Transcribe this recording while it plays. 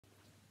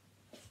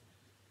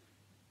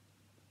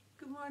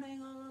Good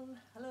morning all,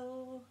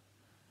 hello.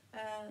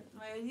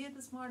 My idea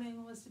this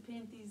morning was to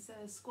paint these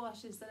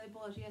squashes that I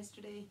bought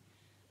yesterday.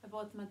 I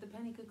bought them at the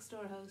Pennycook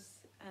storehouse,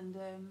 and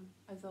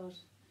I thought,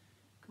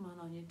 come on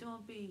Anya,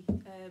 don't be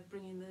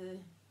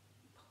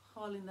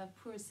hauling that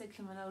poor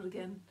cyclamen out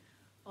again,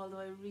 although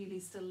I really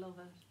still love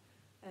it.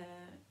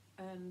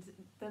 And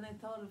then I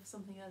thought of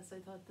something else.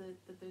 I thought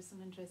that there's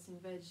some interesting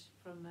veg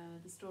from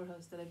the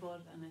storehouse that I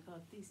bought, and I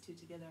thought these two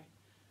together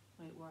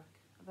might work.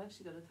 I've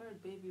actually got a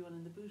third baby one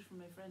in the boot from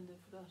my friend, I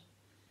forgot.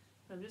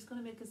 But I'm just going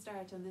to make a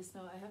start on this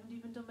now. I haven't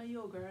even done my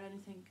yoga or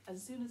anything.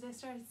 As soon as I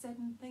started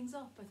setting things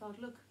up, I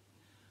thought, look,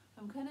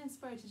 I'm kind of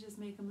inspired to just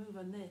make a move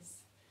on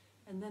this,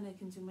 and then I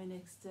can do my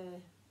next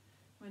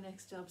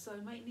job. So I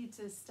might need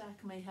to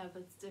stack my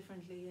habits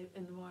differently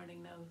in the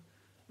morning now.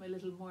 My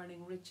little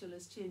morning ritual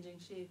is changing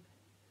shape.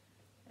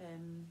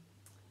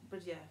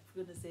 But yeah,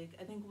 for goodness sake,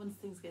 I think once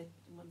things get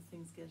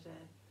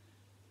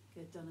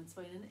done, it's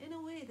fine. And in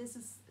a way, this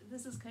is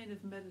kind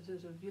of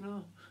meditative, you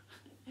know,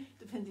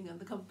 depending on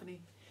the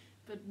company.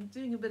 But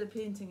doing a bit of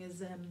painting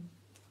is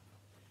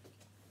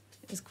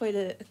quite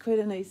a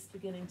nice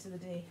beginning to the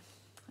day.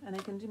 And I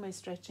can do my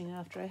stretching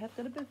after. I have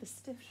got a bit of a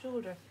stiff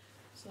shoulder,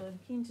 so I'm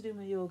keen to do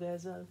my yoga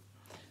as well.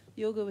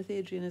 Yoga with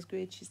Adrian is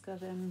great. She's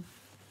got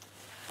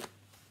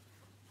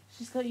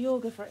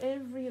yoga for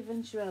every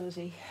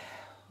eventuality.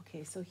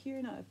 Okay, so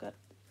here now I've got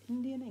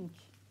Indian ink.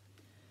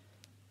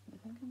 I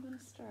think I'm going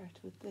to start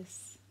with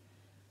this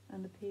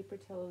and the paper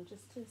towel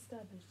just to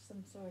establish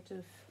some sort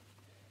of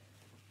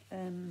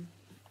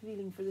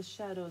feeling for the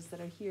shadows that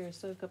are here.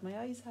 So I've got my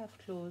eyes half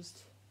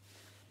closed,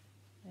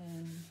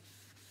 and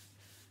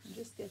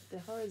just get the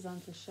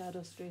horizontal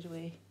shadow straight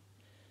away,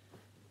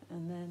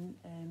 and then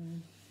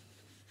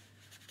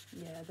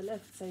the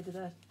left side of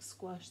that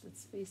squash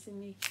that's facing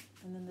me,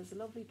 and then there's a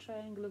lovely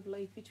triangle of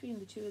light between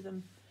the two of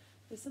them.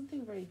 There's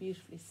something very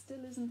beautifully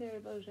still, isn't there,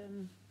 about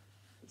the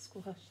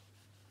squash?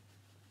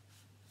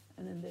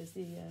 And then there's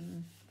the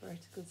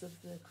verticals of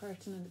the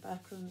curtain in the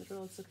background that are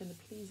also kind of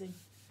pleasing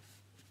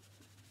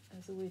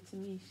as a way to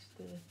meet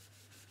the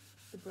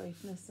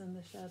brightness and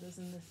the shadows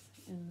in the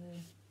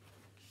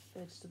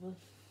vegetable,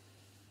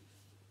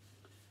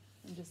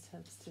 and just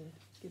helps to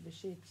give a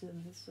shape to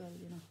them as well,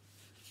 you know.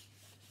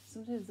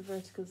 Sometimes the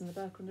verticals in the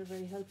background are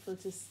very helpful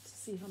just to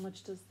see how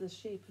much does the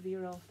shape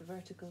veer off the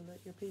vertical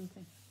that you're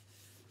painting.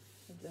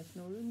 I've left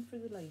no room for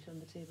the light on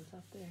the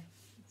tabletop there.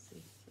 Let's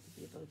see, so it'll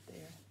be about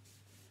there.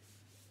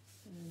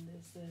 And then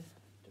there's the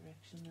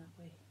direction that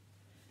way.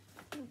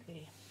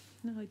 Okay,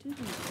 now I do need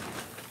a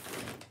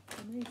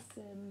nice,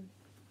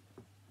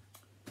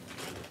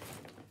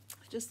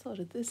 I just thought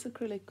of this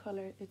acrylic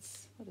colour.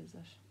 It's, what is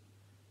it?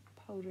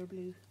 Powder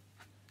blue.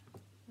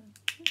 I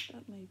think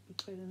that might be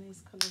quite a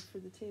nice colour for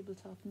the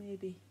tabletop,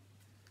 maybe.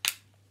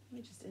 Let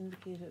me just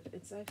indicate it.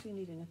 It's actually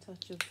needing a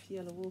touch of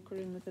yellow ochre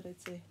in with it, I'd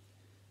say,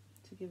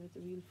 to give it the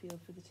real feel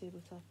for the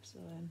tabletop. So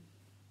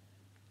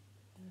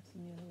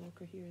some yellow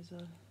ochre here as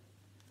well.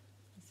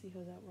 See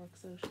how that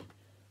works out.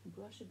 A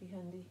brush would be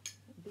handy,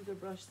 a bigger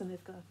brush than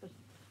I've got, but I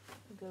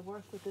think I'll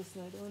work with this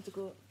now. I don't want to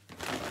go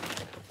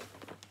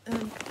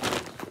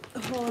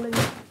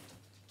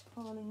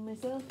hauling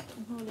myself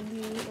and hauling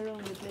you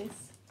around the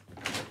place.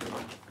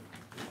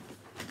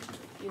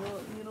 You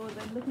know,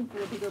 I'm looking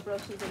for a bigger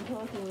brush as I'm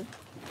talking with.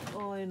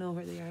 Oh, I know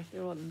where they are.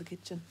 They're all in the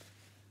kitchen.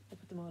 I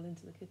put them all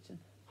into the kitchen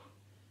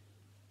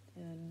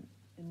in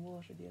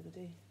water the other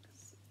day.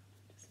 Just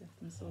left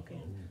them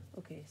soaking.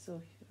 Okay,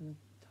 so I'm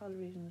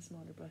tolerating the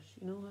smaller brush.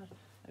 You know what?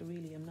 I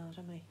really am not,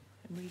 am I?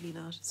 I'm really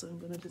not. So I'm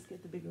going to just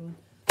get the bigger one.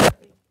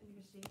 Sorry,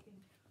 you're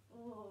shaking.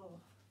 Oh.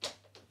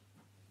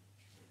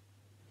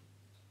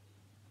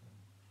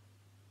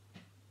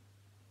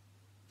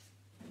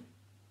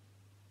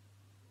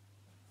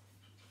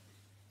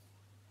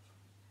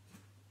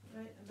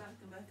 Right, I'm back.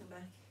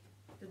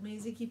 Did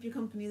Maisie keep you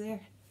company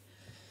there?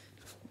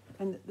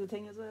 And the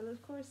thing as well, of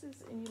course,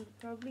 is, and you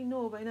probably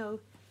know by now,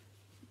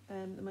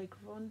 the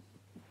microphone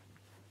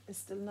is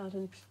still not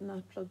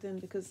plugged in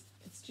because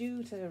it's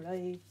due to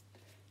arrive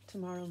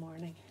tomorrow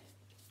morning.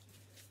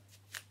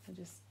 I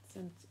just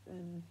sent,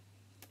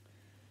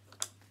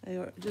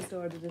 I just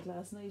ordered it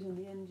last night in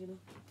the end, you know.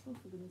 Oh,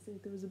 for goodness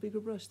sake, there was a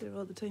bigger brush there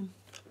all the time.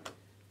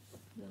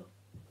 No.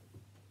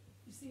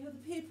 You see how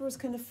the paper was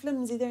kind of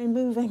flimsy there and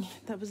moving?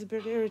 That was a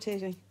bit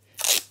irritating.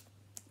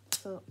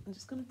 So I'm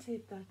just going to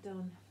tape that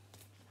down.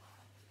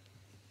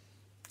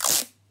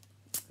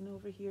 And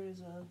over here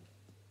as well.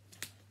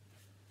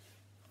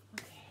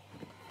 Okay.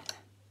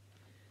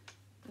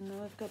 And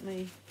now I've got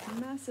my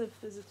massive,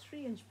 there's a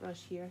 3-inch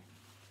brush here,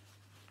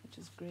 which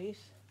is great.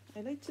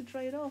 I like to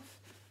dry it off.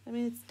 I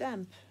mean, it's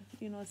damp,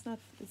 you know, it's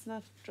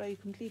not dry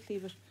completely,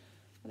 but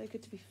I like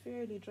it to be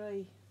fairly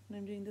dry when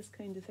I'm doing this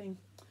kind of thing.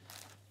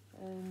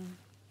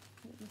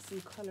 Let me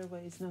see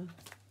colour-wise now.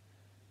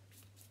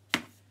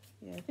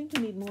 Yeah, I think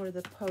we need more of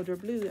the powder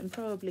blue, and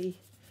probably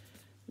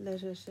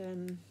let it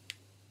to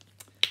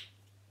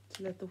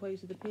let the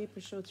white of the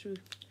paper show through.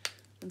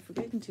 I'm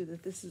forgetting too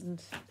that this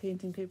isn't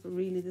painting paper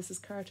really, this is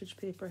cartridge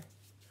paper.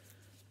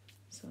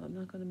 So I'm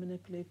not going to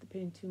manipulate the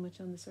paint too much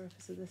on the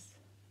surface of this.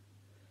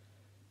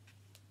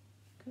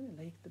 I kind of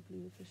like the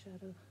blue of the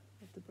shadow,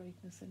 of the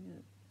brightness in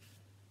it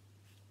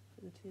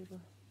for the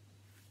table.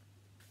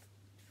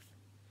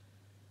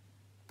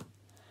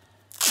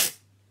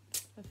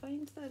 I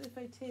find that if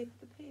I tape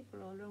the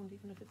paper all around,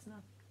 even if it's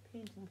not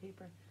painting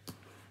paper,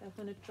 that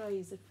when it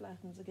dries it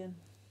flattens again.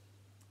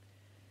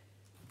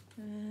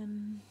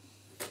 And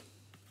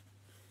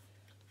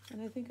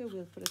I think I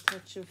will put a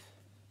touch of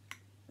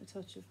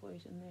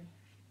white in there.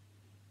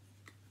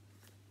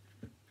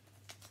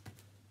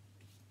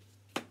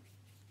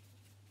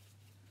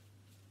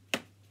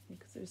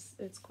 Because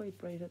it's quite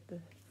bright at the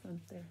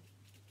front there.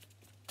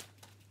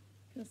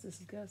 Yes,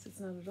 this is gas. It's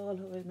not at all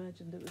how I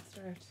imagined it would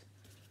start.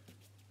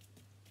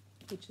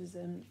 Which is,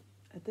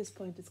 at this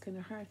point, it's kind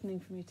of heartening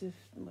for me to,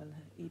 well,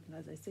 even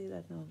as I say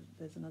that now,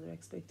 there's another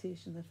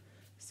expectation that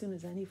as soon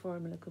as any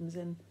formula comes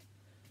in,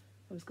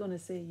 I was going to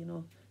say, you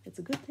know, it's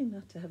a good thing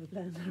not to have a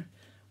plan,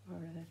 or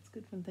it's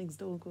good when things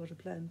don't go to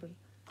plan, but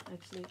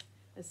actually,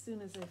 as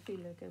soon as I feel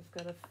like I've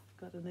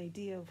got an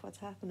idea of what's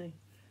happening,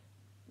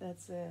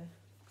 that's a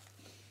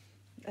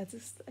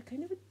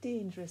kind of a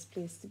dangerous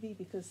place to be,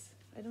 because,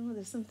 I don't know,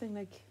 there's something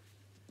like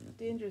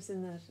dangerous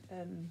in that.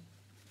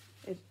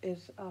 It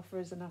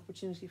offers an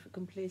opportunity for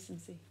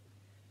complacency,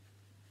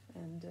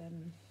 and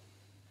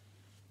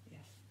yeah,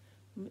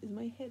 is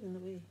my head in the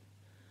way?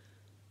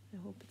 I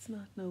hope it's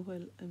not now.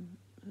 While I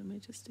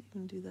might just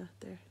even do that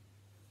there,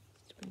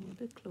 just bring it a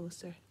bit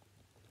closer.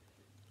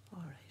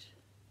 All right.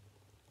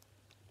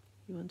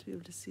 You want to be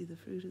able to see the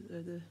fruit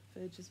or the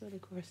veg as well,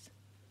 of course.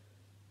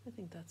 I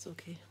think that's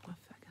okay. Oh,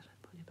 fuck it,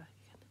 I'll pull you back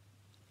again.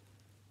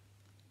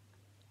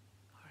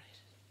 All right.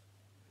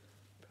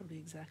 Probably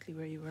exactly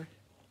where you were.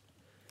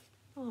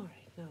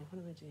 Alright, now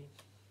what am I doing?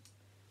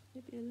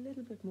 Maybe a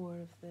little bit more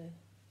of the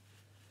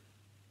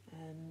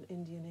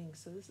Indian ink.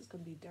 So this is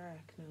going to be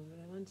dark now, but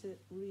I want to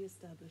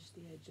re-establish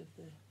the edge of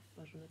the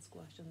butternut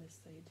squash on this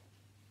side.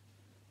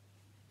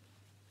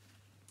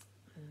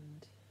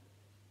 And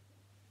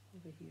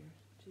over here,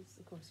 which is,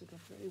 of course, we've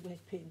got very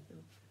wet paint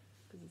now,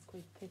 because it's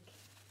quite thick.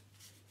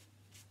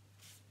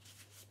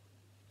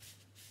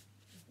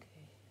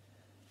 Okay.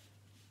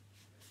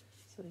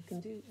 So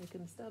I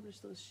can establish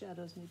those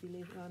shadows maybe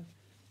later on,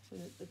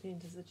 when the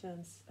paint has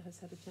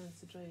had a chance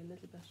to dry a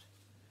little bit.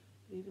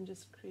 But even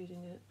just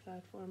creating a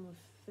platform of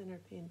thinner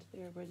paint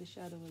there where the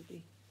shadow will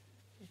be,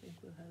 I think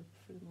will help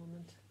for the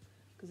moment.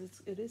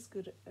 Because it is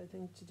good, I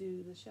think, to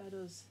do the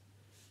shadows,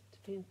 to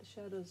paint the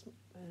shadows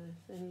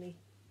thinly,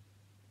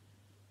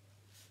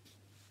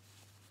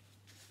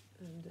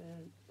 and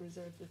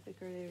reserve the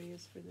thicker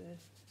areas for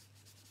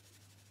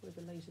where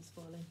the light is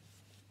falling.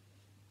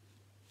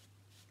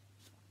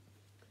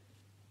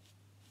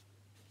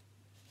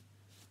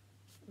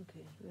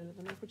 Okay, we'll have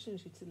an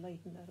opportunity to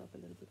lighten that up a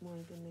little bit more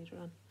again later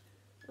on.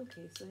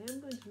 Okay, so I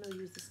am going to now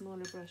use the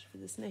smaller brush for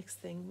this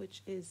next thing,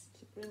 which is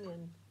to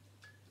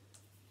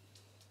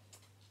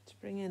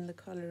bring in the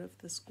colour of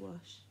the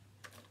squash.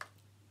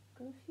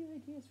 Got a few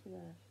ideas for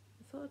that.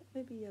 I thought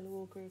maybe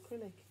yellow ochre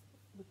acrylic,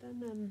 but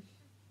then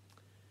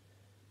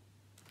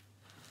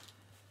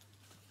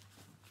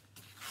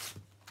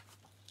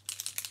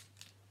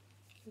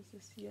there's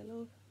this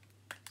yellow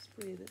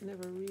spray that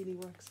never really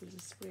works as a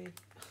spray.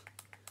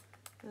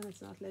 And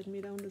it's not letting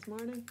me down this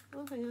morning.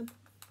 Oh, hang on.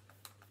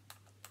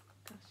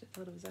 Gosh, I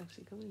thought it was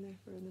actually coming there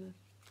for a minute.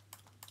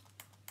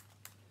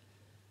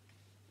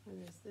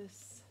 And there's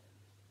this.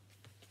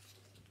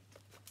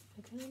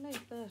 I kind of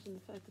like that, and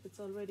the fact that it's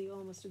already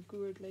almost a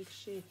gourd-like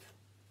shape.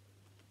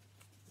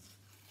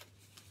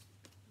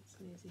 It's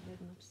Maisie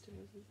heading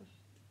upstairs, is it?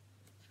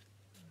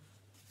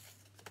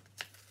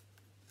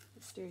 The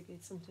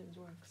stairgate sometimes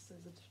works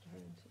as a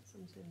deterrent.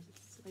 Sometimes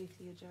it's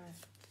slightly ajar.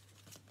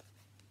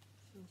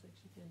 Sounds like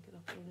she can't get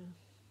up there now.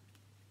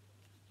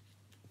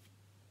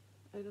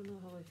 I don't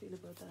know how I feel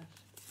about that,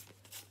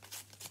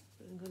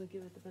 but I'm going to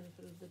give it the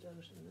benefit of the doubt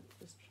and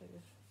just try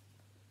it.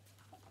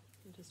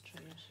 And just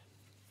try it.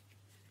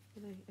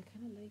 And I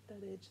kind of like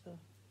that edge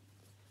though.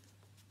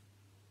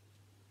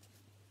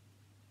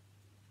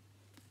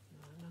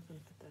 No, I'm not going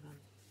to put that on.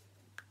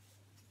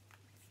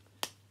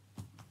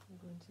 I'm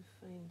going to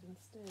find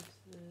instead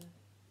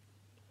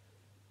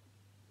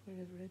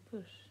wherever I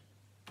put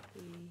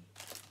the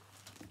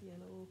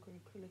yellow ochre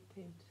acrylic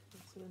paint.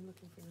 That's what I'm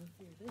looking for now.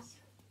 Here it is.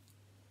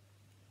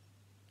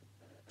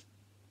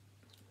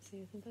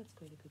 See, I think that's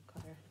quite a good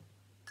colour.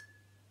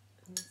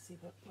 And let's see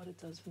what it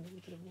does when a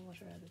little bit of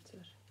water added to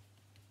it.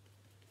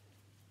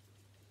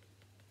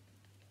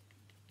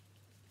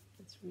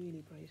 It's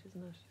really bright,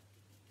 isn't it?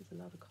 There's a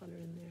lot of colour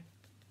in there.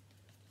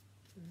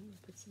 I'll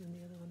put some in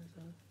the other one as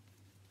well.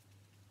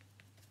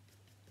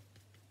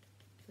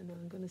 And now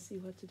I'm going to see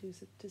what to do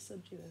to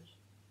subdue it.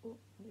 Oh,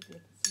 maybe I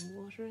put some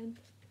water in.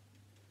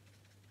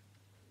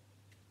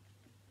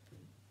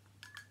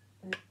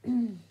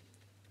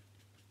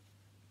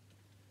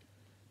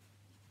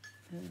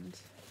 And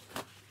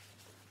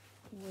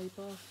wipe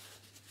off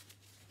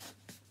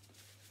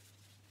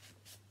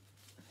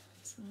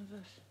some of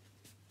it.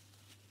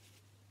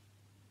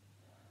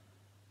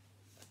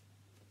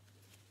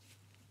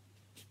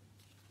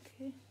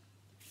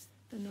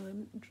 don't know,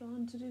 I'm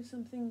drawn to do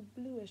something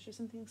bluish or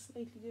something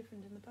slightly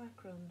different in the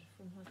background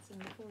from what's in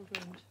the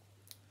foreground.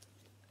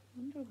 I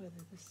wonder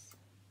whether this,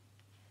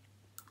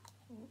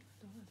 oh,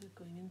 I don't want it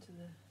going into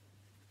the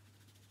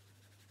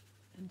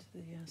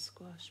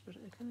squash, but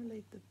I kind of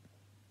like the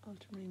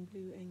ultramarine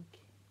blue ink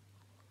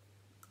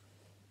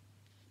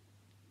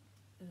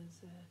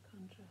as a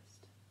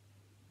contrast.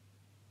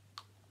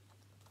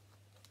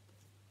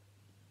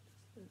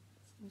 It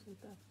seems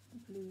like that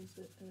blue is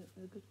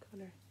a good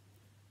colour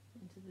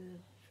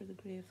for the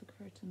grey of the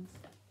curtains,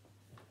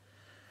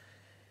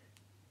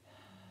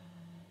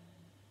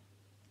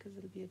 because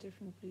it'll be a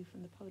different blue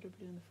from the powder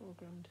blue in the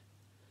foreground.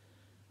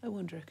 I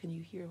wonder, can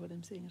you hear what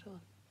I'm saying at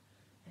all?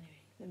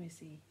 Anyway, let me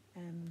see.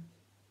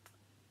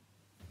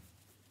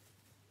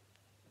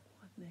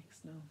 What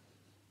next now?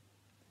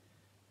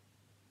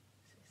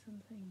 See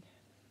something.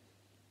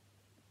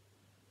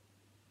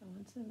 I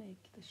want to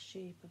make the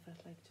shape of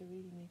it, like to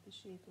really make the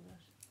shape of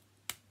it.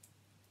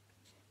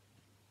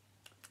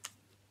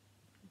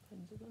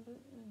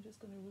 I'm just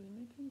going to ruin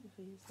my paint if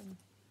I use them.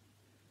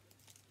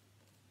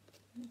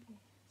 Maybe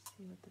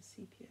see what the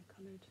sepia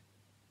coloured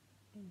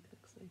ink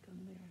looks like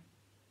on there.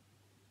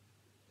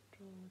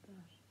 Draw with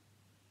that.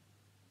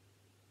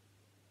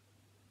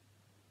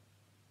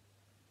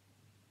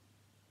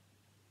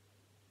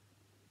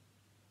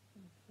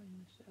 I'll find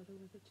the shadow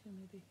with it too,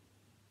 maybe.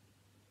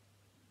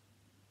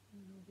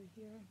 And over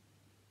here,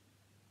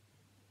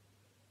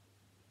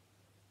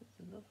 it's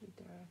a lovely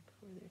dark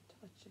where they're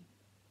touching.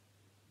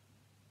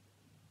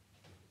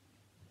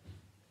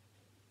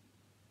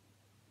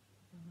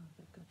 I don't know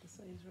if I've got the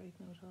size right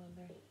now at all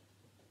there, but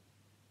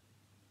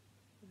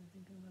I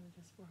think I'm going to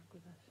just work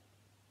with it.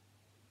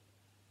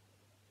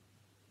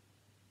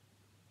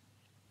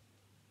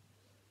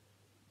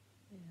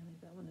 Yeah, I think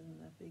that one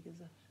isn't that big, is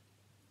it?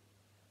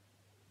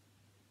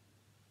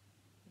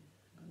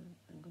 Yeah,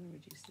 I'm going to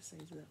reduce the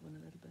size of that one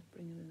a little bit,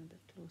 bring it in a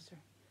bit closer,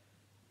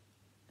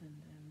 and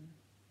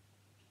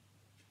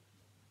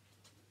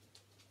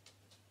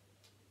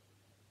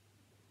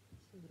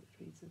so that it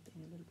reads the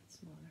thing a little bit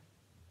smaller.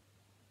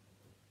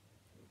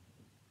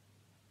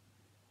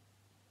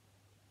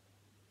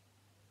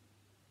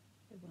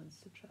 It wants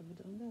to travel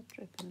down that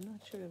drip, and I'm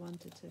not sure I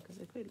wanted to, because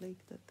I quite like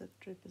that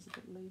drip is a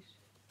bit light.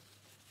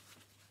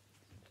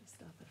 Just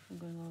stop it from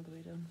going all the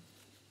way down.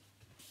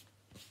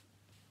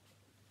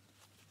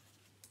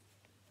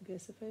 I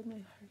guess if I had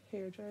my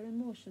hair dryer in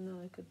motion now,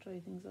 I could dry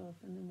things off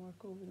and then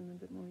work over them a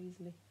bit more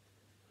easily.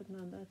 Putting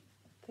on that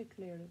thick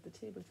layer of the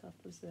tabletop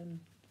was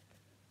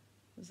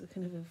a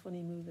kind of a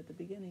funny move at the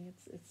beginning.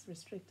 It's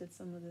restricted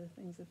some of the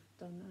things I've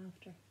done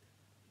after.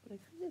 But I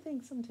kind of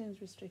think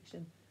sometimes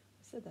restriction,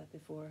 I said that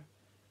before,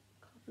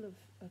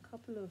 a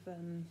couple of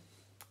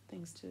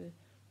things to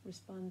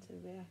respond to,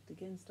 react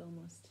against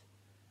almost,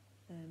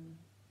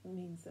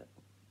 means that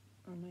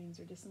our minds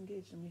are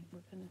disengaged, and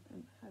we're kind of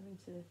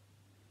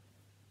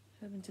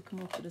having to come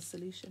up with a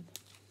solution.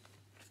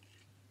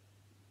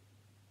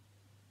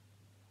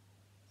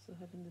 So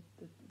having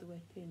the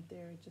wet paint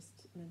there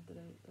just meant that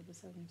I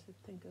was having to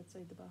think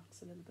outside the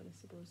box a little bit, I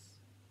suppose,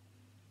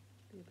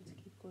 to be able to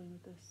keep going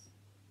with this.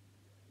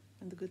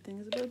 And the good thing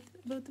is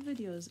about the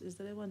videos is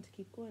that I want to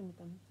keep going with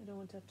them. I don't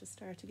want to have to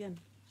start again.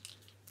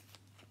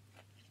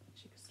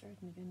 Actually,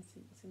 starting again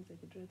seems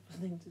like a dreadful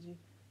thing to do.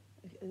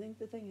 I think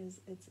the thing is,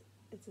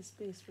 it's a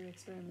space for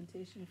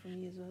experimentation for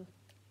me as well.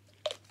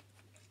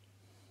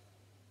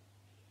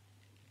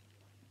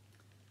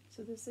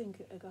 So this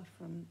ink I got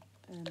from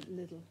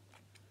Lidl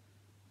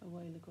a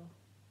while ago,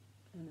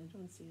 and I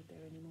don't see it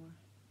there anymore.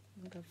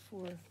 I got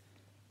 4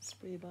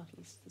 spray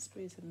bottles. The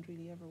sprays haven't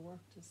really ever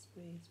worked as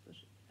sprays, but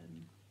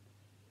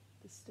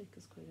the stick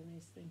is quite a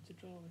nice thing to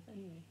draw with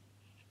anyway.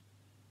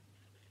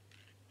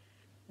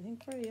 I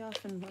think very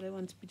often what I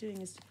want to be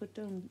doing is to put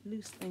down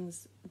loose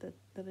things that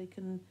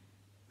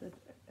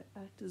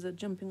act as a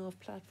jumping off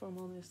platform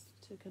almost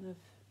to kind of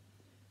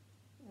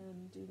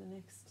do the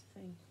next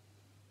thing.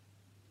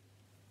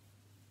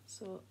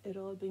 So it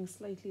all being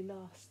slightly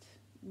lost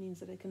means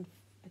that I can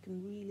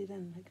reel it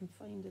in, I can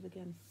find it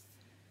again.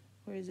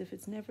 Whereas if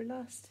it's never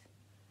lost,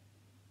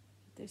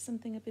 there's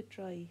something a bit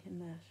dry in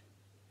that.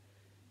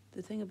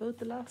 The thing about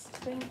the lost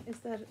thing is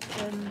that it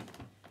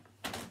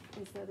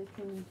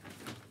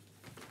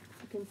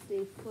can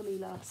stay fully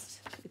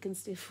lost. It can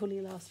stay fully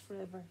lost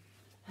forever.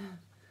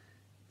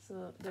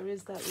 So there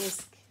is that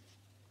risk,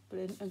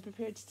 but I'm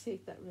prepared to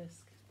take that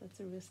risk. That's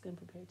a risk I'm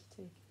prepared to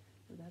take.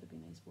 Oh, that'd be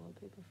nice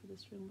wallpaper for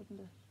this room, wouldn't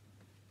it?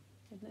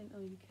 Midnight.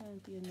 Oh, you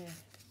can't be in there.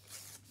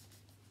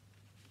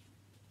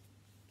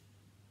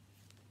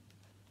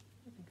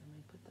 I think I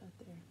might put that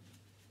there.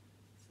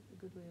 It's a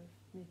good way of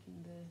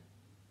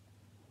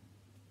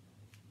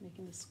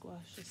making the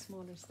squash a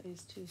smaller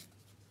size too.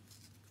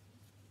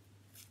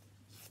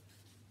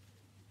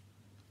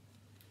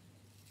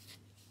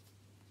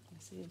 I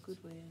say a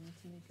good way, I need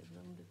to make it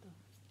rounded though.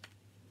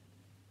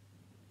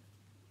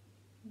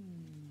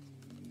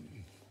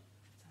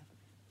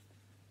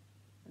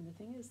 And the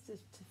thing is to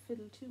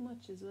fiddle too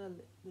much as well.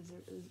 There's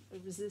a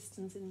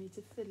resistance in me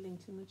to fiddling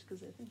too much,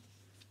 because I think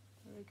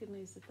I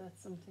recognise that that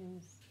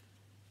sometimes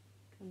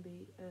can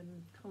be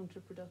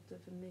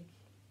counterproductive and make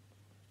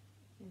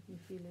me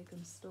feel like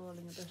I'm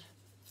stalling a bit.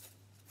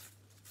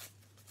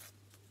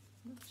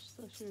 I'm not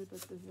so sure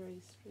about the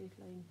very straight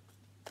line.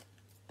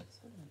 That's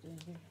what I'm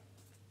doing here.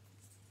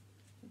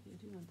 Maybe I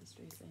do want the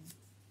straight line.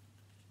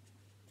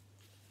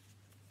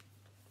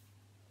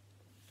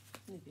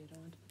 Maybe I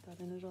don't want to put that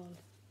in at all.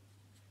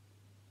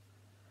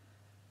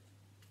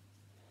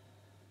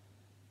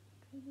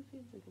 Kind of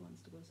feels like it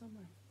wants to go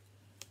somewhere.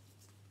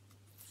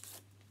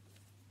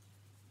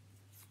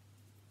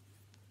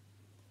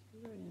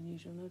 Very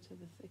unusual now to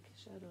have a thick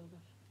shadow,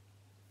 but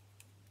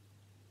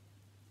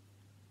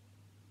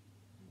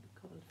maybe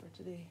called for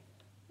today.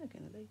 I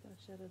kind of like that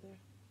shadow there.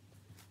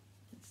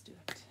 Let's do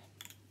it.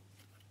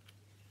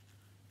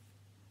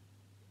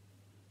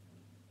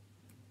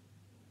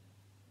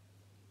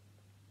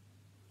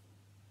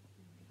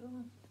 There we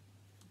go.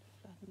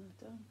 Flatten that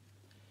down.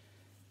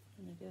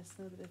 And I guess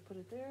now that I've put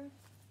it there,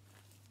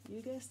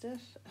 you guessed it.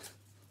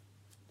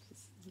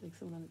 Just like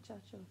someone on a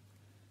chat show.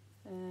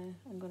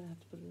 I'm going to have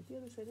to put it at the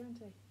other side,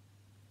 aren't I?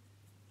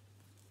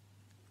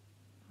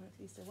 Or at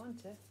least I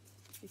want to,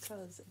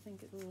 because I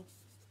think it'll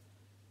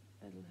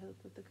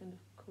help with the kind of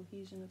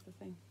cohesion of the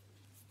thing.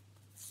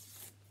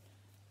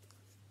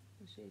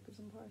 The shape is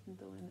important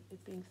though, and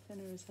it being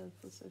thinner is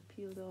helpful, so I've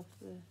peeled off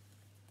the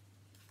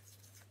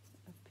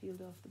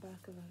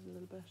back of it a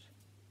little bit.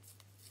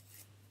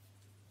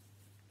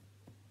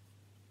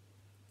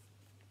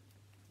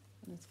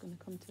 And it's going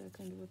to come to a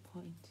kind of a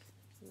point,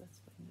 so that's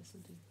fine, this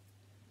will do.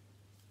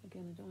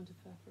 Again, I don't want to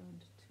faff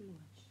around too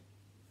much.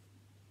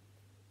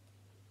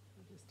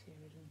 I'll just tear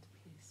it into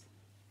place.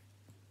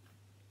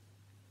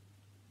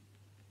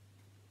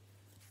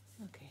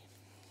 Okay.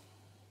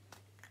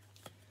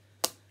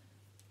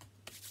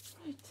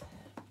 Right.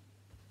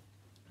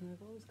 And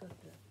I've always got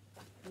the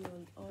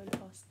old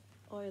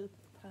oil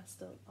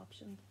pastel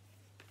option.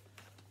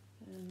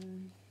 I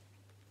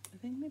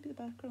think maybe the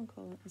background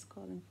is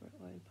calling for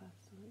oil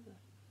pastel, is it?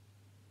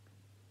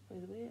 By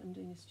the way, I'm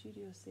doing a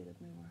studio sale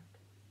at my work,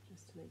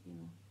 just to let you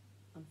know,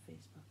 on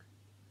Facebook.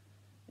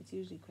 It's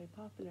usually quite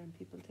popular, and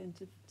people tend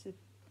to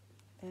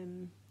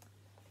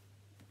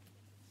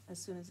as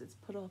soon as it's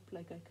put up,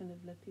 like I kind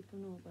of let people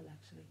know. Well,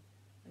 actually,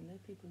 I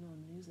let people know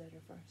in the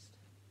newsletter first.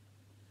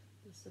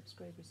 The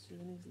subscribers to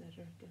the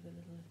newsletter get a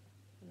little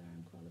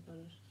alarm call about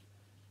it.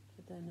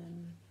 But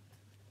then,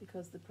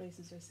 because the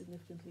prices are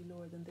significantly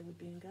lower than they would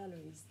be in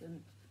galleries,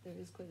 then there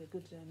is quite a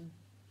good,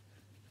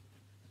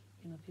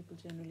 people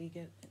generally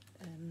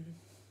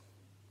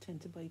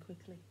tend to buy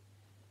quickly.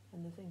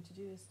 And the thing to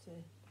do is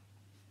to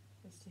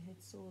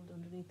hit sold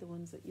underneath the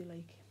ones that you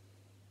like.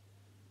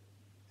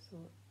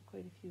 So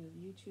quite a few of the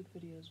YouTube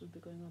videos will be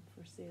going up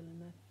for sale in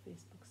that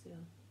Facebook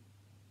sale.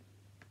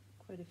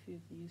 Quite a few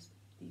of the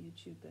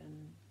YouTube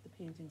and the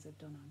paintings I've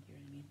done on here,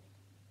 I mean.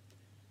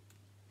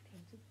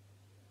 Trying to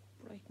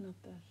brighten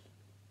up that.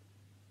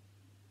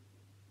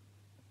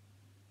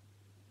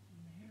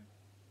 There.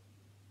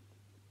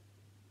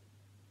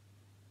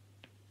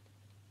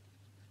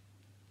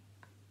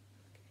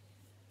 Okay.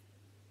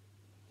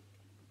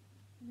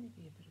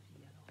 Maybe a bit of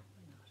yellow,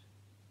 why not?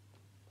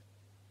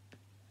 I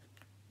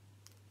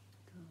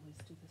can always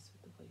do this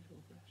with the white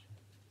over it,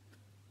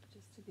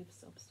 just to give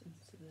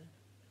substance to the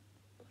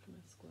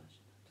butternut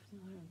squash. There's no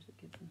harm to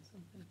give them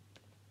something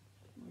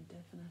more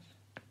definite.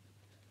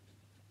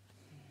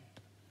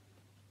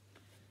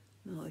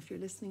 No, if you're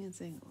listening and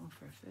saying, oh,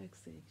 for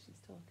feck's sake, she's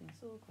talking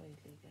so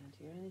quietly, can't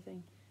hear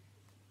anything,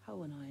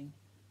 how annoying.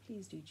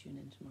 Please do tune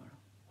in tomorrow,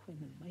 when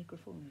the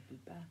microphone will be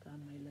back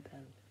on my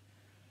lapel,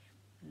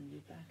 and it'll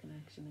be back in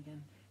action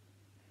again.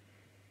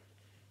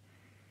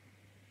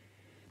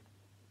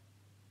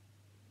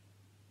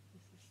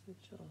 This is the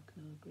chalk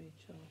now, grey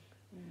chalk,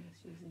 I'm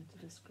just using to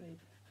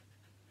describe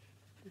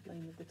the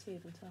line of the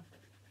tabletop.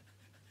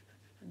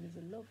 And there's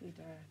a lovely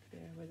dark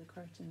there where the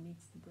curtain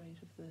meets the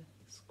bright of the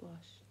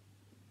squash.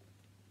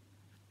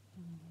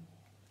 I'm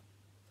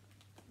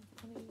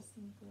going to use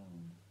some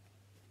brown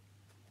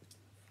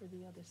for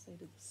the other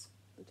side of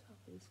the top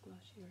of the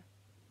squash here.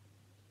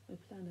 My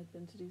plan had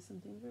been to do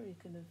something very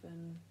kind of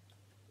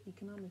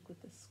economic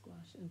with this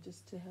squash, and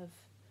just to have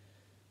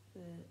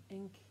the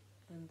ink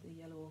and the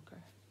yellow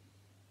ochre.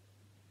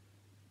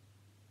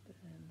 But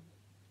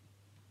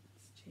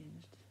it's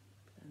changed,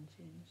 plan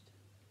changed.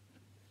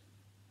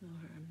 No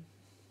harm.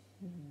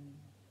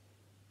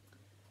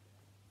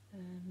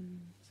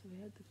 So we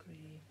had the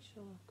grey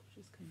chalk, which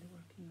is kind of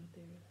working out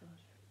there, I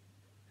thought.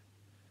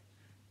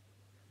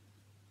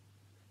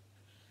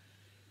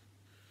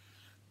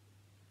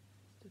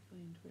 Just to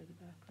find where the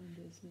background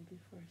is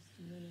maybe first,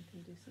 and then I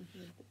can do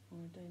something a bit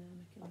more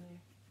dynamic in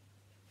there.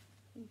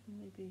 Even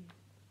maybe,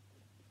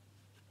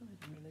 oh, I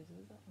didn't realise it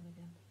was that one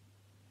again.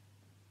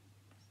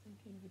 I was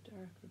thinking of a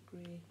darker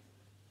grey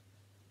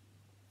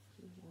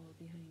wall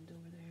behind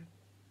over there.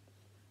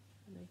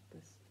 I like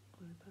this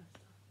oil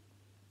pastel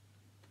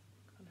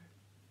colour.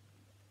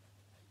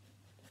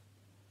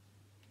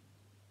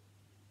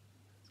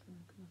 It's going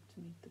to come up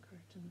to meet the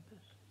curtain a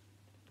bit.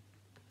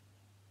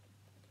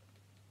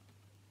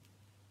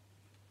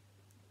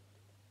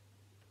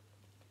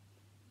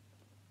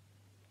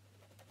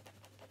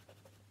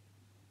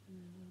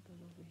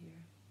 over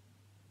here.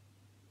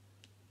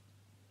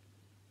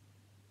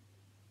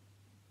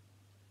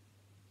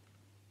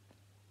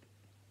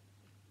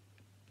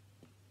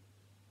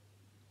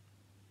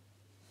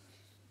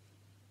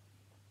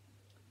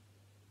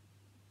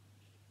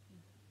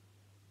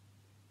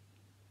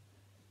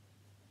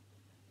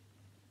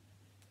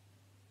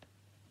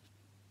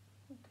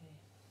 Okay.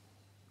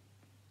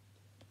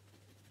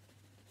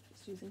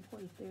 Just using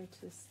white there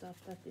to stop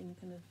that being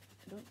kind of,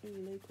 I don't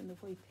really like when the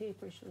white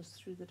paper shows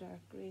through the dark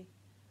grey.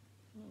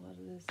 I don't know what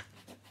it is.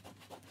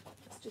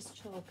 It's just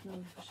chalk now,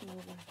 I'm pushing over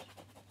it.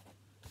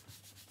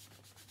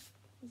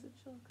 Is it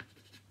chalk?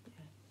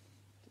 Yeah,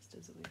 just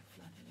as a way of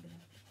flattening it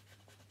out.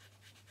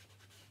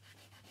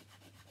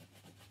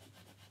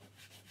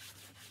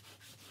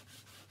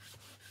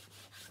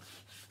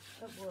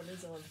 That wall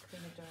is all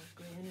kind of dark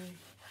grey anyway.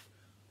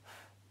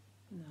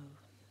 No.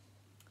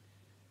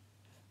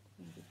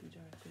 It would be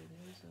dark grey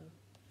there as well.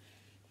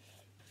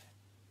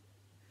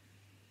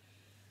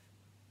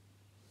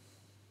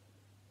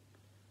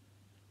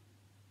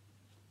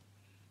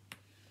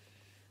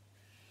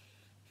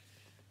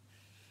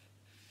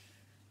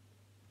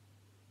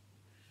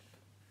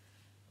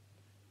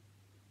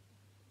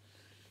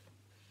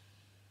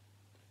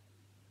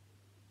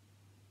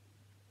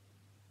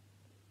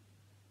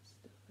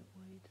 Still a bit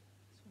wide,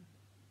 this one.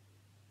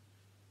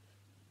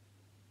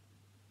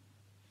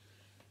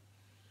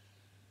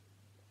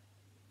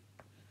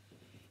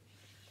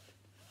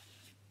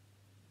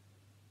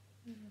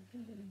 Yeah, I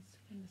think it needs to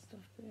kind of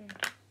stop there.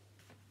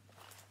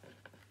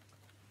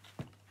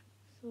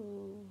 So,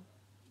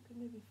 I could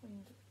maybe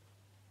find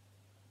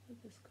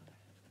this colour.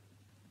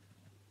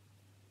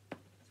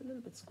 It's a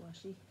little bit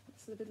squashy.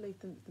 It's a bit like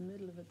the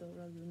middle of it though,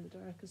 rather than the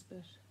darkest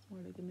bit. It's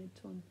more like a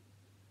mid-tone.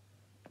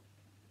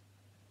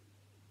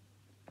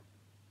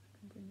 I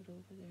can bring it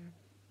over there.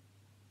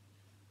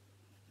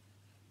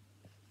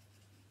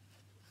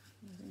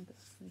 And I think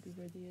that's maybe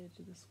where the edge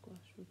of the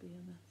squash will be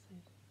on that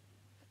side.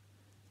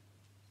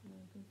 So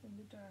now I can find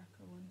a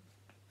darker one.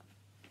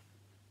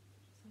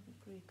 Just have a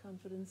great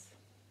confidence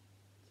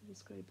to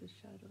describe the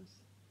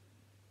shadows.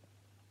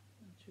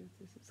 Not sure if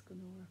this is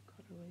going to work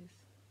color-wise.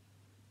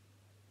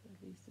 But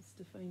at least it's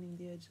defining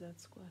the edge of that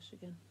squash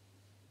again.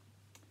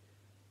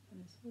 And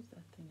I suppose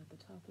that thing at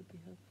the top would be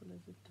helpful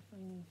as a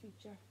defining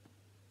feature.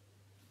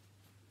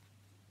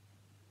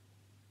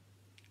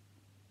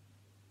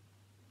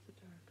 It's a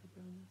darker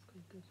brown, that's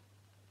quite good.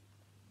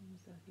 I'll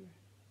use that here.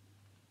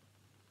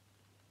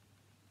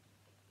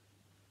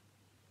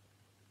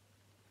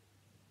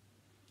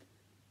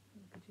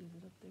 I could use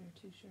it up there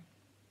too, sure.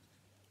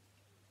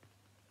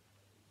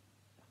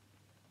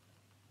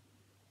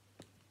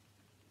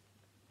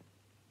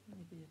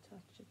 Maybe a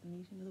touch at the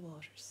meeting of the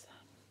waters.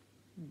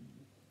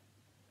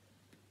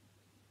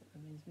 That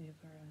reminds me of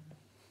our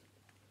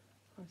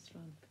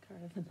horse-drawn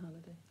caravan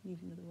holiday,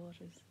 meeting of the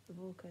waters. The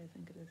Volca, I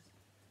think it is.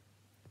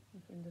 My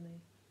friend and I,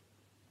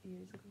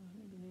 years ago,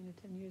 maybe 9 or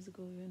 10 years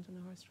ago, we went on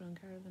a horse-drawn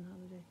caravan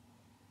holiday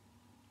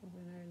over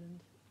in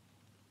Ireland.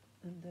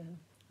 And I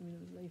mean,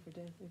 it was life or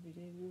death every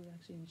day. We were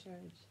actually in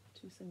charge,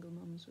 2 single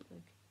mums with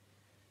like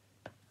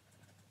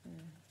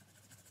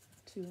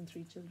 2 and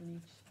 3 children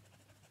each,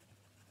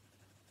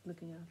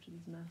 looking after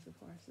these massive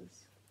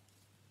horses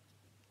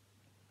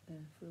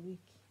for a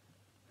week.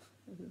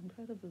 It was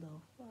incredible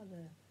though. What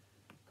a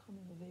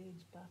coming of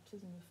age,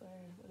 baptism of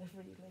fire,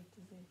 whatever you'd like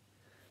to say.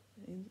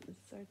 It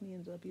certainly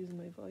ended up using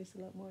my voice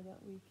a lot more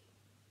that week.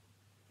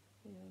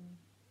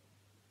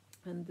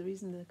 And the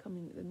reason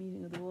the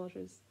meeting of the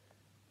waters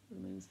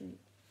reminds me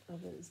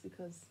of it is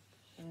because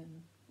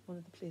one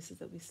of the places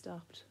that we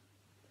stopped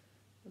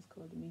was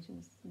called the meeting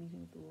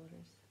of the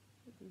waters.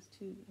 There was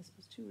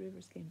 2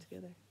 rivers came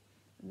together.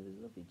 And there was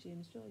a lovely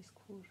James Joyce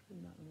quote, I do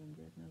not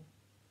remember it now.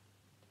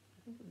 I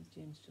think it was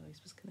James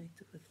Joyce was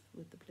connected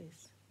with the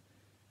place.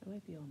 I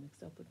might be all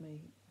mixed up with my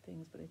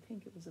things, but I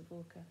think it was a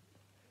Volca.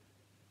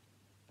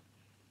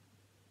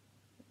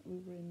 We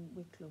were in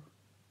Wicklow,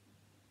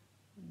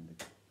 in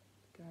the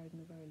Garden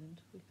of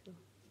Ireland, Wicklow.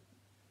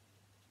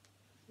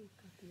 So we've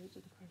got the edge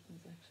of the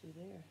curtains actually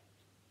there.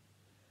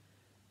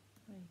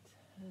 Right.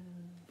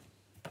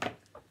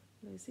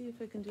 Will I see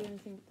if I can do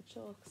anything with the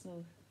chalks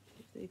now?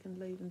 If they can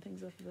liven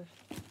things up a bit.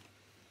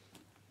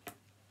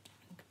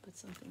 I could put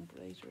something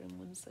brighter on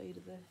one side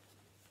of the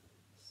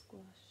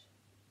squash.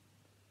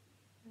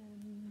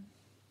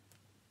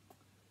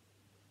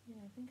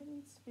 Yeah, I think it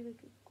needs to be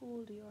like a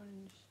goldy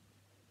orange.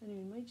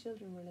 Anyway, my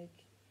children were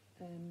like,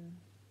 Erin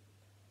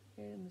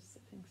was I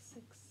think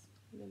 6,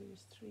 Lily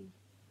was 3,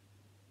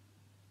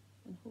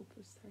 and Hope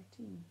was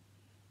 13,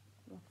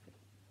 roughly.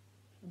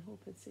 And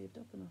Hope had saved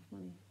up enough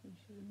money, and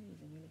she was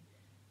amazing really.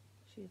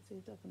 She had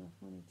saved up enough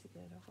money to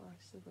get a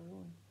horse of her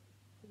own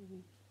for the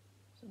week.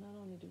 So not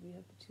only did we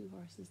have the 2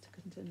 horses to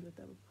contend with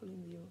that were pulling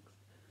the yokes,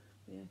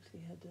 we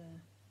actually had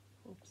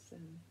Hope's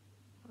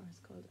horse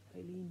called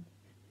Aine.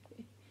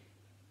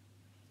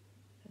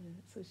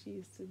 So she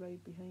used to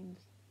ride behind.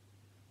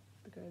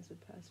 The girls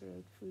would pass her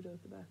out food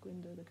out the back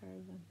window of the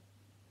caravan.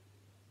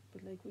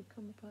 But like we'd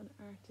come upon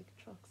Arctic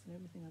trucks and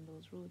everything on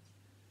those roads.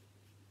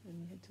 and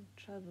we had to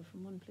travel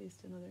from one place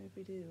to another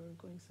every day. We were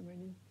going somewhere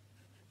new,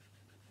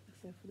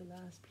 except for the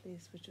last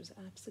place, which was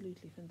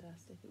absolutely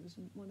fantastic. It was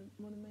one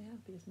of my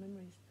happiest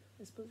memories.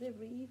 I suppose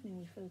every evening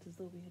we felt as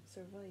though we had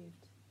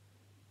survived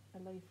a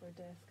life or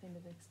death kind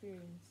of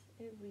experience.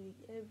 Every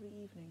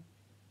evening,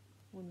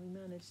 when we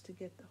managed to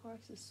get the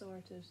horses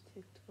sorted,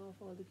 took off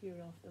all the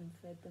gear off them,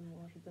 fed them,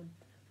 watered them,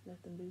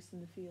 let them loose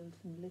in the field,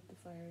 and lit the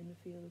fire in the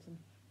field. And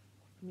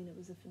I mean, it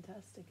was a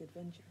fantastic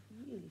adventure,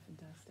 really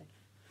fantastic.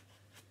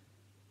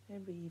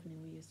 Every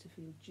evening we used to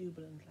feel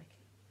jubilant, like.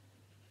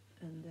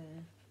 And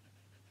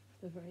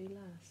the very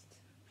last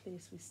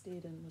place we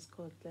stayed in was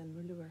called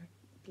Glenmalure,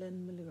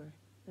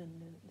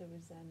 and there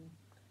was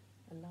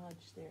a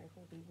lodge there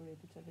where we were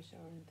able to have a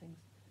shower and things.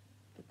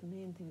 But the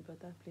main thing about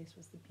that place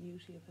was the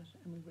beauty of it,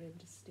 and we were able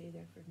to stay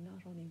there for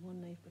not only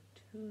one night but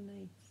 2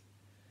 nights.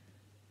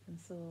 And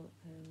so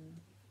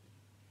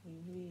we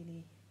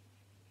really,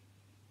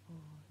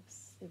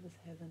 it was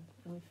heaven,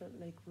 and we felt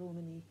like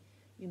Romany.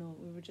 You know,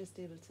 we were just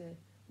able to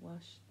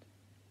wash.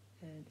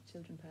 The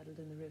children paddled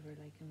in the river,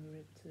 like, and we were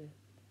able to.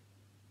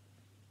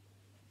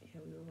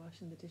 Yeah, we were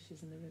washing the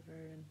dishes in the river,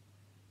 and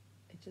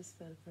it just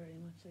felt very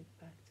much like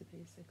back to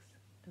basics,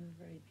 and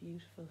a very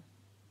beautiful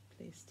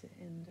place to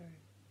end our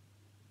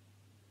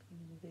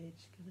coming of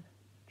age kind of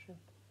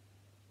trip.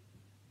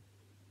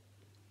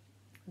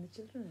 And the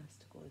children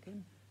asked to go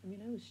again. I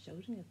mean, I was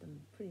shouting at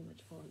them pretty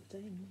much all the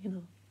time, you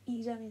know,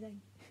 eat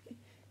anything.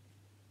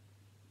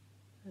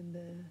 And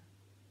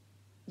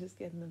just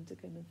getting them to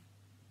kind of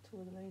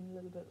toe the line a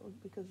little bit,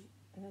 because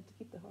I had to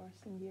keep the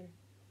horse in gear.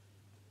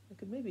 I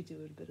could maybe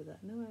do a bit of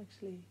that now,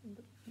 actually,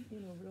 but, you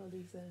know, with all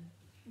these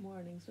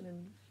mornings when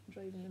I'm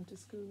driving them to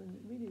school, and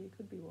really they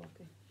could be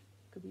walking.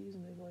 I could be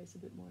using my voice a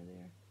bit more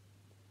there.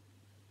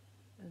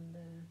 And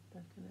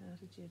that kind of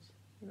attitude.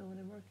 You know, when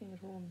I'm working at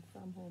home,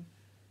 from home,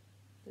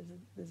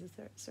 there's a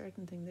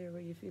certain thing there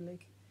where you feel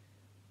like,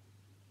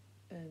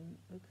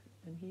 look,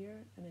 I'm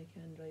here and I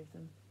can drive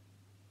them.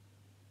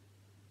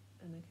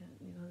 And I can't,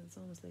 you know, it's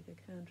almost like I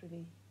can't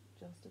really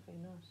justify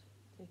not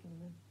taking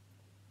them in.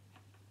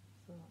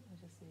 So I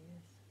just say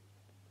yes.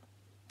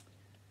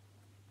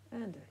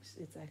 And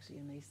it's actually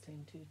a nice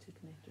time too to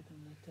connect with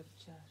them, like to have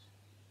a chat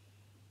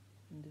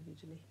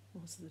individually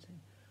most of the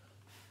time,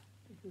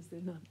 because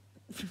they're not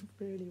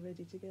barely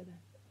ready together.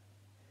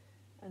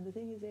 And the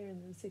thing is,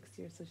 Erin's in 6th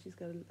year, so she's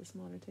got a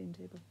smaller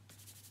timetable.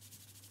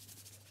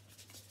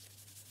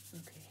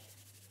 Okay.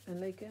 And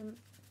like,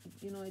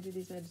 you know, I do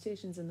these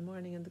meditations in the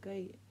morning, and the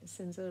guy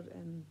sends out,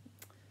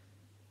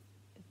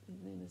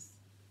 his name is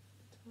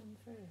Tom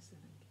Ferris, I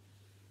think.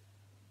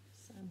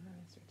 Sam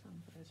Harris or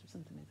Tom Ferris or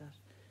something like that.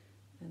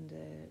 And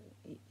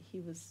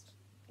he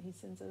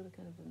sends out a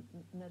kind of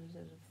a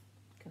meditative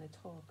kind of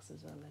talks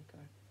as well, like,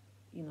 or,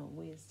 you know,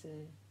 ways to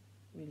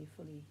really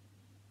fully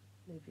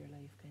live your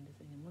life kind of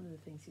thing. And one of the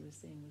things he was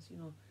saying was, you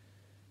know,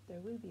 there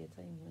will be a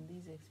time when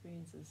these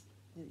experiences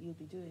that you'll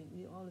be doing,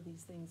 all of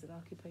these things that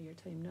occupy your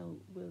time now,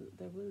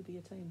 there will be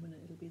a time when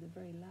it'll be the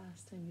very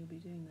last time you'll be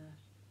doing that.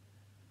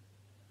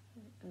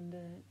 And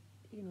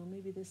you know,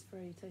 maybe this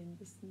very time,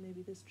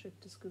 maybe this trip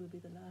to school will be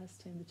the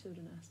last time the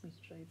children ask me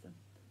to drive them.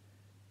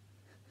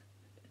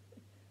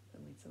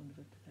 That might sound a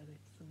bit pathetic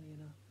to some of you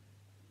know,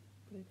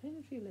 but I kind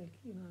of feel like,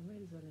 you know, I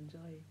might as well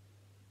enjoy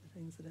the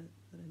things that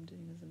I'm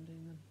doing as I'm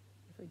doing them.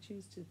 If I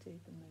choose to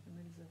take them, like, I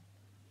might as well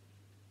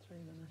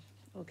thrive on it.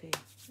 Okay,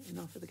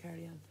 enough of the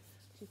carry-on.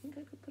 Do you think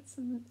I could put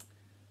some,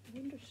 I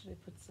wonder, should I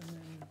put some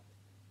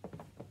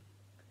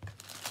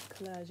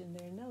collage in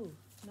there now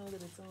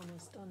that it's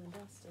almost done and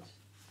dusted?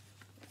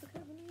 Look, I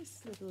have a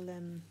nice little,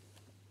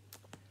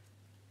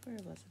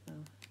 where was it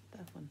now?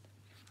 That one.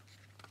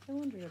 I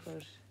wonder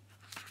about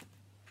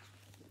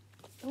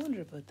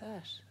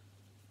that.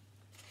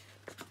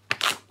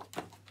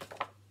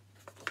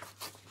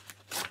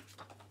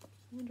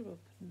 I wonder about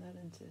putting that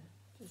into,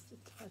 just a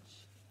touch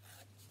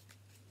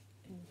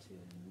into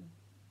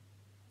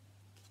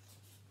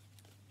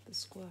the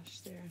squash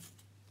there.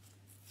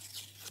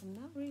 I'm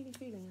not really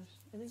feeling it.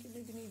 I think it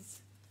maybe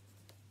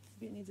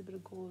needs a bit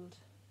of gold.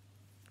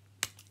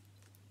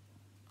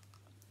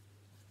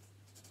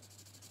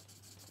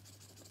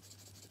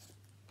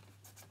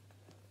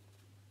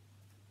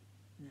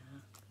 Nah,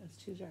 that's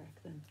too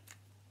dark then.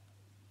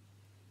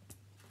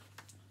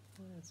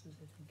 What else was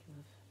I thinking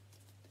of?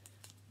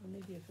 Or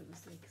maybe if it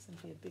was like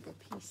simply a bigger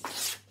piece.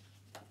 That's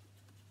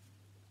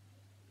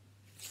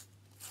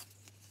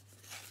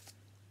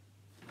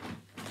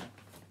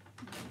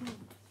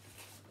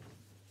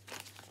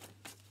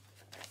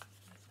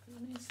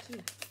pretty nice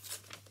too.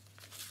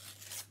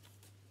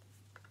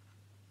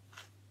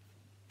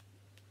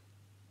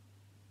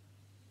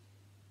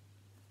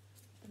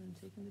 And I'm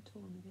taking the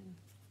tone again.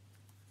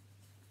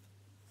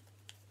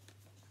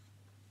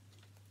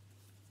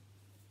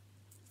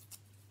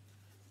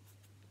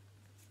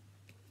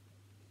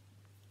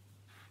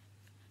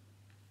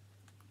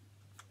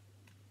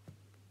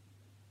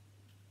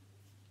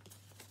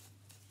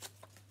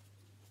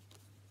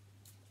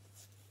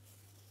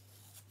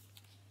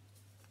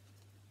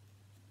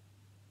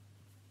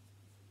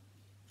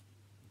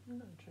 I'm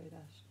going to try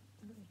that.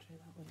 I'm going to try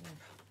that one there.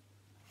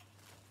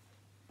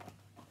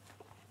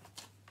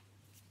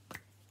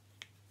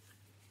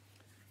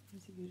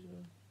 There's the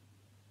usual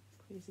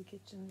crazy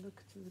kitchen look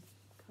to the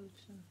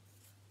couch and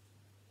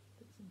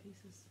bits and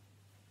pieces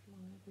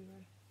flung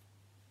everywhere.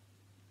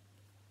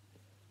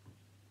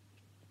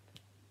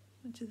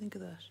 What do you think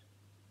of that?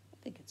 I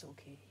think it's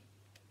okay.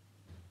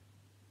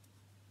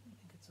 I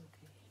think it's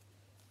okay.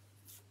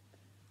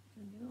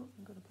 And you know,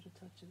 I'm going to put a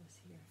touch of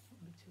this here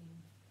in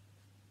between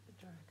the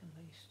dark and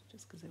light,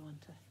 just because I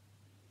want to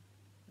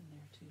in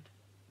there too.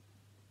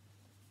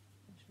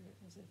 I'm sure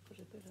as I put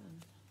a bit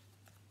on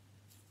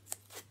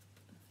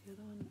the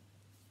other one,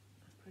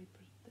 I'll probably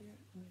put it there.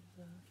 And I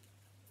have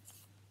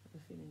a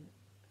feeling,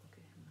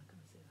 okay, I'm not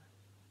going to say that.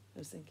 I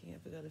was thinking,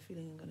 I've got a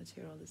feeling I'm going to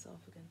tear all this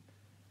off again.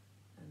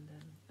 And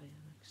I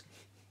am actually.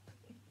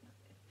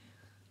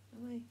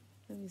 Am I?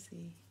 Let me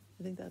see.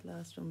 I think that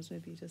last one was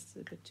maybe just a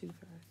bit too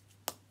far.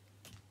 A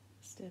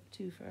step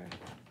too far.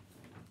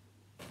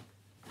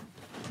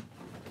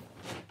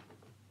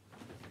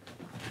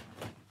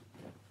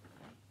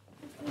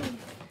 Okay.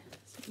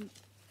 So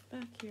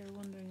back here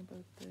wondering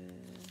about the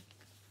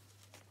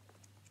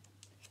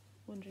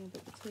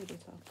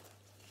tabletop.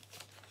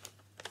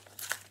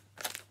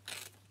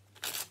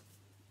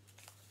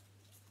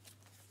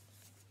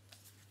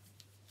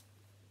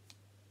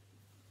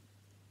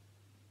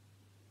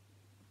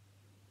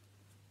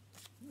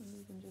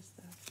 Even just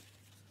that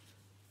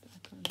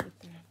background bit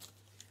there.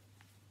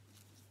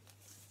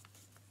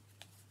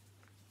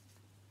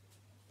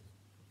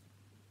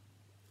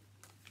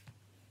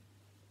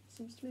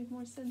 Seems to make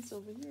more sense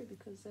over here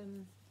because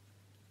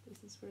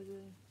this is where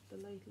the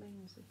light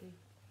lines would be.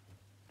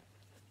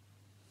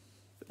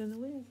 But in a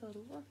way I thought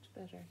it worked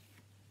better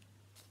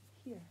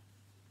here.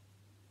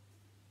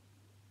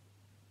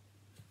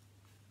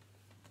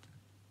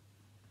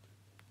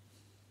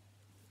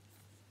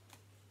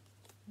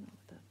 Not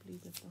with that blue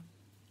bit though.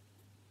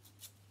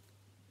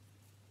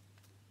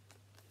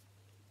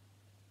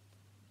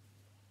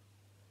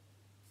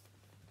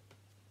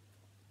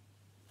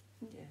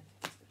 Yeah,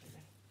 that's better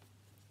there.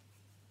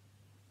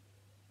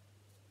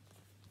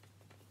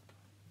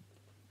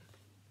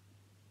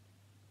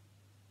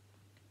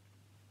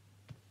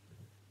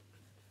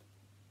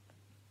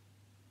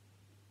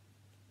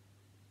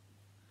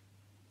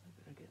 I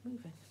better get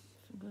moving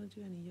if I'm going to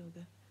do any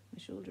yoga. My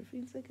shoulder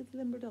feels like it's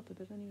limbered up a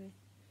bit anyway.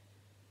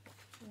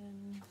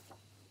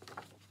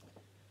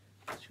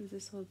 Through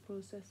this whole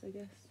process, I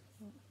guess.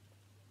 Well,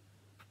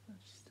 I'm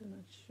still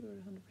not sure,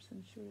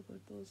 100% sure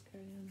about those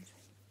carry-ons.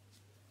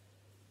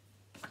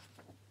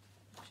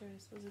 Sure, I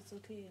suppose it's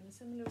okay. In a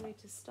similar way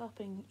to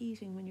stopping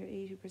eating when you're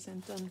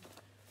 80% done,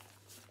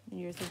 and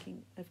you're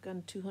thinking, I've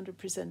gone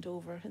 200%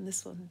 over in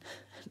this one.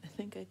 I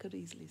think I could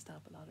easily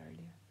stop a lot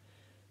earlier.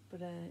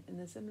 But in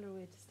a similar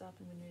way to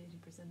stopping when you're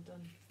 80%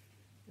 done,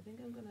 I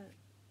think I'm gonna.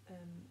 I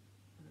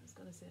was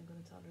gonna say I'm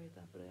gonna tolerate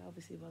that, but I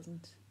obviously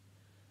wasn't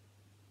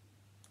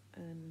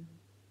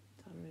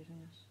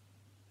tolerating it.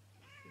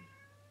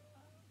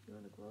 Do you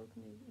want to go out,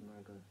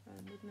 Margot?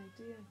 Midnight,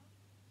 do you? Do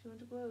you want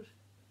to go out?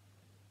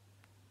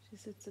 She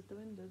sits at the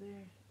window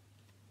there.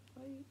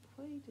 Why do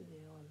the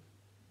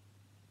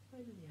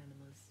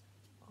animals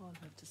all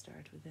have to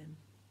start with them?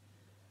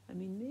 I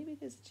mean, maybe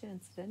there's a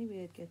chance that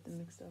anyway I'd get them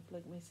mixed up.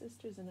 Like my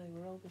sisters and I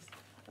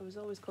was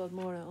always called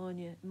Maura,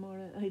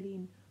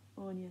 Eileen,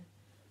 Anya,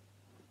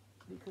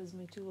 because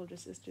my two older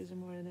sisters are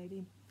Maura and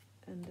Eileen.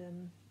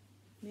 And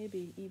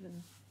maybe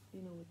even,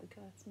 you know, with the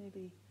cats,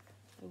 maybe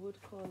I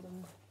would call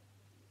them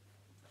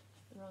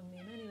the wrong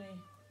name anyway,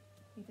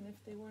 even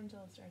if they weren't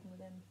all starting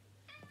with M.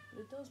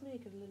 But it does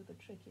make it a little bit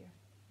trickier.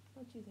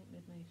 What do you think,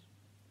 Midnight? I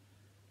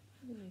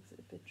think it makes it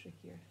a bit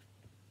trickier.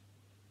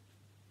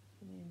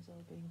 The names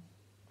all being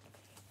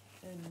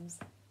M's.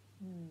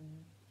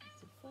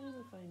 It's a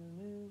final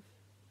move.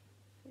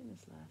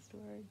 Famous last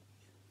words.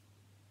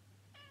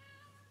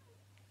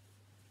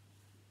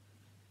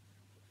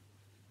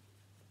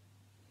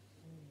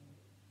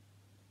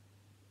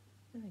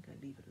 I think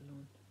I'll leave it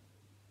alone.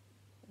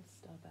 I'll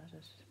stop at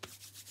it,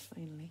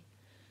 finally.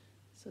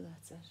 So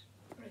that's it.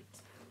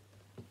 Right.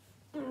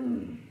 Do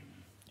you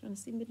want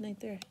to see Midnight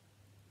there?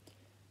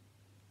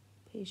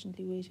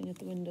 Patiently waiting at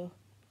the window.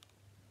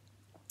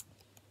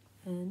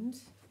 And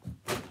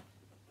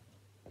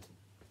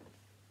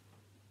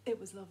it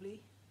was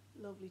lovely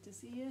to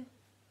see you.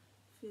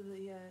 Feel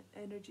the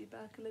energy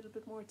back a little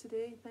bit more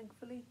today,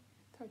 thankfully.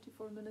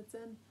 34 minutes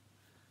in.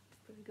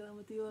 Pretty good on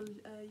with the old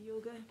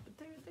yoga, but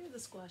they're the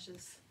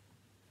squashes.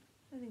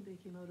 I think they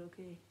came out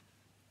okay. A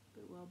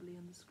bit wobbly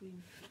on the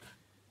screen.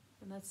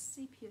 And that's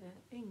sepia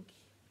ink,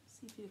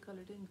 sepia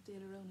coloured ink,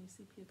 Daleroni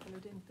sepia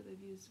coloured ink that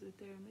I've used with it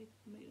there.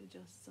 I might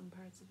adjust some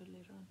parts of it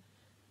later on,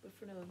 but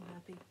for now I'm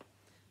happy.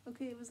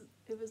 Okay,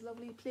 it was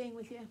lovely playing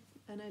with you,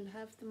 and I'll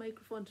have the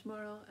microphone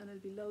tomorrow, and I'll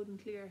be loud and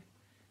clear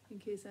in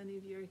case any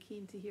of you are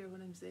keen to hear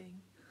what I'm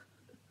saying.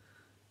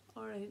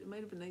 All right, it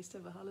might have been nice to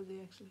have a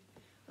holiday actually.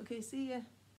 Okay, see ya.